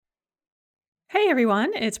Hey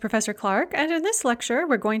everyone, it's Professor Clark, and in this lecture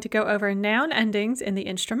we're going to go over noun endings in the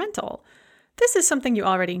instrumental. This is something you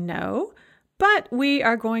already know, but we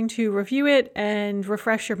are going to review it and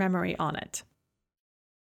refresh your memory on it.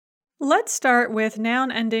 Let's start with noun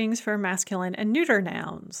endings for masculine and neuter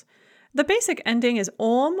nouns. The basic ending is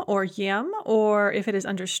om or yem, or if it is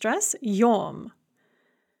under stress, yom.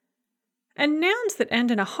 And nouns that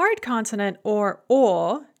end in a hard consonant or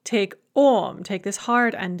o take om, take this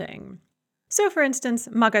hard ending. So, for instance,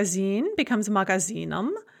 magazine becomes magazinem,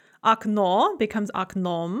 okno becomes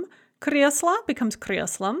oknom, kresla becomes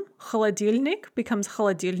kreslem, холодильник becomes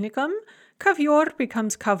холодильником, ковер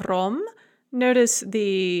becomes ковром. Notice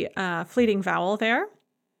the fleeting vowel there.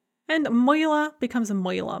 And мыло becomes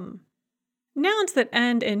мылом. Nouns that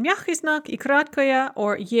end in мягкий знак и краткое,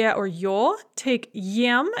 or ye or yo, take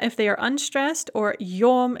yem if they are unstressed, or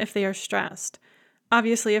yom if they are stressed.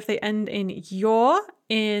 Obviously, if they end in yo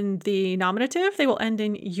in the nominative, they will end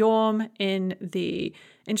in yom in the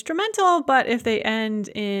instrumental, but if they end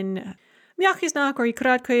in мягкий знак or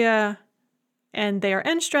краткое and they are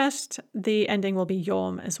unstressed, the ending will be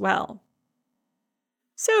yom as well.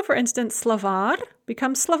 So, for instance, slavar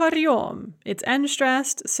becomes slavaryom. It's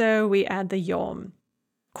unstressed, so we add the yom.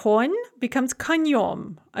 Kon becomes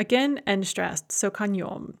kanyom. Again, unstressed, so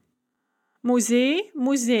kanyom. Muzей,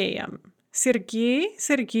 muzeum. Сергей,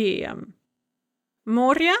 Сергеем.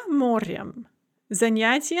 Море, морем.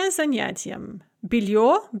 Занятие, занятием.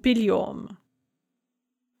 Белье, бельем.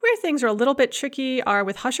 Where things are a little bit tricky are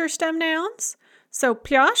with husher stem nouns. So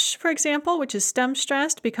pляж, for example, which is stem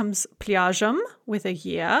stressed, becomes пляжем with a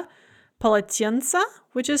ye. Полотенце,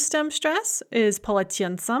 which is stem stressed, is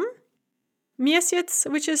полотенцем. Месяц,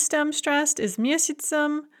 which is stem stressed, is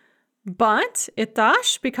месяцем. But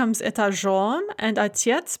этаж becomes этажом and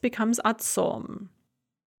отец becomes отцом.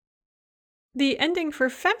 The ending for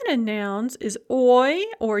feminine nouns is ой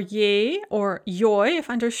or ye or йой if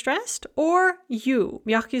under stressed, or you,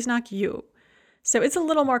 мягкий знак you. So it's a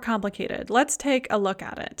little more complicated. Let's take a look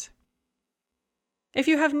at it. If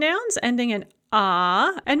you have nouns ending in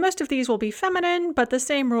a, and most of these will be feminine, but the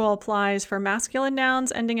same rule applies for masculine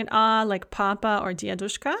nouns ending in a, like papa or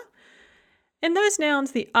dedushka. In those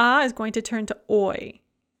nouns, the a is going to turn to oi.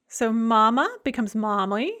 So mama becomes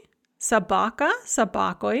mamой, собака,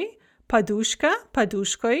 собакой, подушка,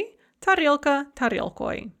 подушкой, тарелка,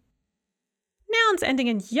 тарелкой. Nouns ending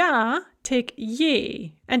in ya take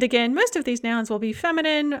ye. And again, most of these nouns will be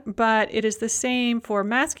feminine, but it is the same for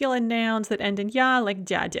masculine nouns that end in ya, like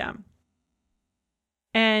дядя.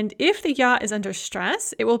 And if the ya is under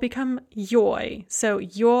stress, it will become йой, so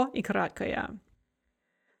yo и краткое.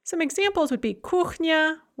 Some examples would be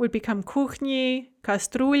кухня would become кухней,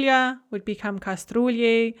 кастрюля would become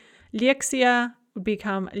кастрюлей, лекция would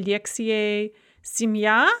become лекцией,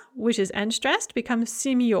 семья, which is unstressed, becomes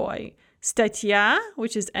семьей, статья,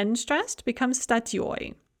 which is unstressed, becomes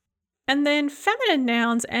статьей. And then feminine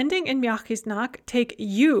nouns ending in мягкий знак take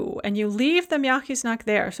you, and you leave the мягкий знак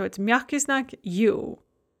there, so it's мягкий знак you.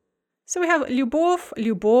 So we have любовь,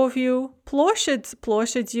 любовью, площадь,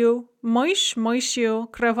 площадью, мышь, мышью,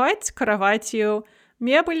 кровать, кроватью,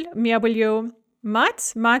 мебель, мебелью,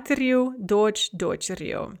 мать, матерью, дочь,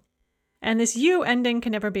 дочерью. And this you ending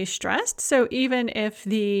can never be stressed, so even if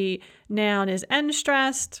the noun is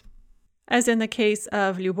unstressed, as in the case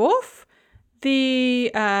of любовь,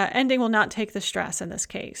 the ending will not take the stress in this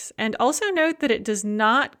case. And also note that it does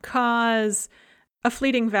not cause a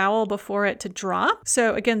fleeting vowel before it to drop.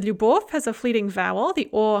 So again, любовь has a fleeting vowel.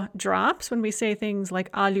 The o drops when we say things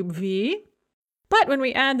like о любви. But when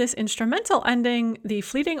we add this instrumental ending, the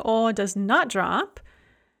fleeting o does not drop,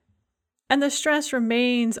 and the stress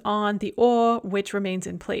remains on the o, which remains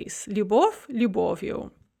in place. Любовь,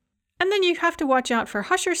 любовью. And then you have to watch out for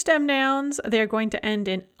husher stem nouns. They're going to end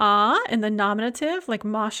in a in the nominative, like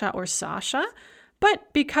Masha or Sasha.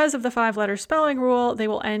 But because of the 5-letter spelling rule, they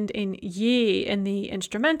will end in ye in the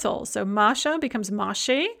instrumental. So Masha becomes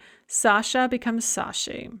Mashe, Sasha becomes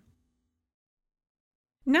Sashe.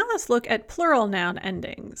 Now let's look at plural noun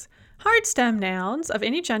endings. Hard stem nouns of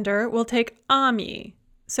any gender will take ami.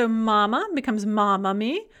 So mama becomes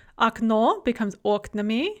mamami, okno becomes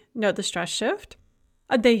oknami, note the stress shift.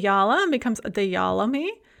 Одеяло becomes одеялами,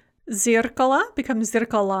 зеркало becomes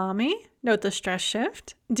зеркалами, note the stress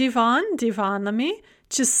shift. Divan, divanами,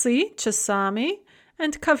 часы, часами,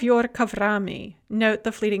 and ковер, коврами, note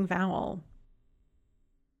the fleeting vowel.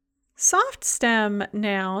 Soft stem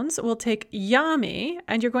nouns will take yami,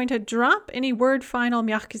 and you're going to drop any word final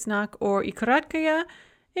мягкий знак or и краткое,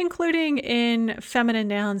 including in feminine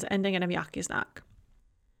nouns ending in a мягкий знак.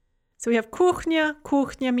 So we have kuchnia,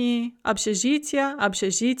 kuchniami, общежитие,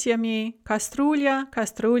 общежитиями, кастрюля,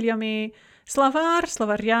 кастрюлями, словарь,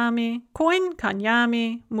 словарями, конь,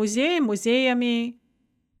 конями, музей, музеями.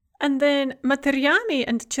 And then матерями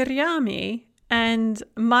and черями and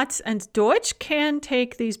mat and Deutsch can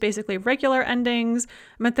take these basically regular endings,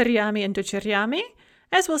 матерями and дочерями.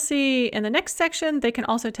 As we'll see in the next section, they can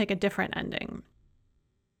also take a different ending.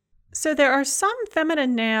 So there are some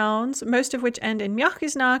feminine nouns, most of which end in mjachty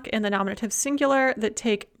znak in the nominative singular, that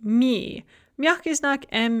take mi, mjachty znak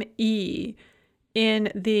me, in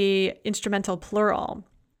the instrumental plural.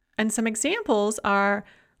 And some examples are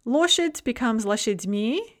лошадь becomes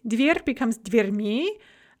лошадьми, дверь becomes дверьми,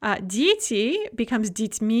 дети becomes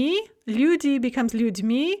детьми, люди becomes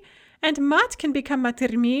людьми, and mat can become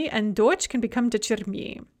матерьми, and дочь can become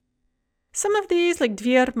дочерьми. Some of these, like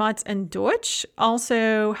dvir, mat, and doch,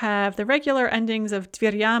 also have the regular endings of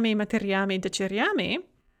dvirями, матерями, дочерями.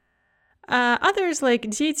 Others, like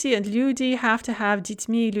дети and люди, have to have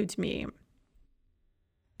детьми, людьми.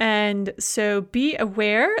 And so be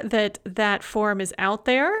aware that that form is out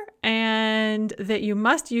there and that you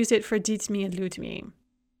must use it for детьми and людьми.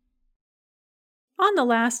 On the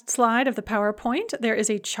last slide of the PowerPoint, there is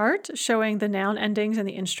a chart showing the noun endings in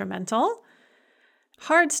the instrumental.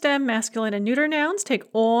 Hard stem masculine and neuter nouns take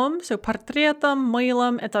om, so портретом,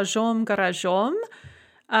 мылом, этажом, гаражом.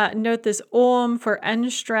 Note this om for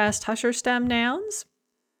n-stressed husher stem nouns.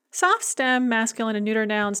 Soft stem masculine and neuter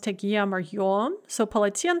nouns take ем or йом, so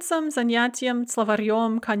полотенцем, занятием,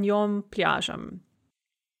 словарем, конем, пляжем.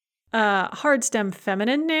 Hard stem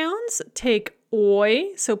feminine nouns take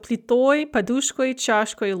ой, so плитой, подушкой,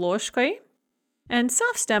 чашкой, ложкой. And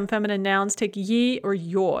soft stem feminine nouns take yi or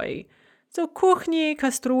йой. So кухней,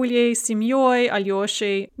 кастрюлей, семьей,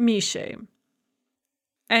 Alyoshay, Mishay.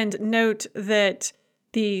 And note that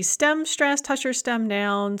the stem-stressed husher stem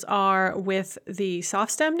nouns are with the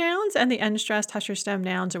soft stem nouns, and the n-stressed husher stem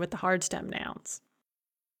nouns are with the hard stem nouns.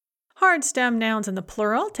 Hard stem nouns in the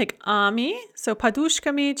plural take ami, so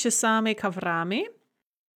padushkami, часами, коврами.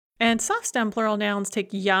 And soft stem plural nouns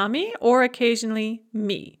take ями or occasionally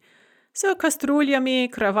ми. So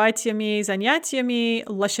кастрюлями, кроватями, занятиями,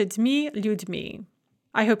 лошадьми, людьми.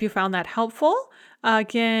 I hope you found that helpful.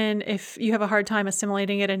 Again, if you have a hard time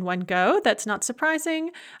assimilating it in one go, that's not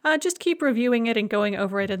surprising. Just keep reviewing it and going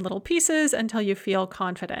over it in little pieces until you feel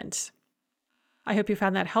confident. I hope you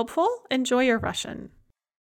found that helpful. Enjoy your Russian.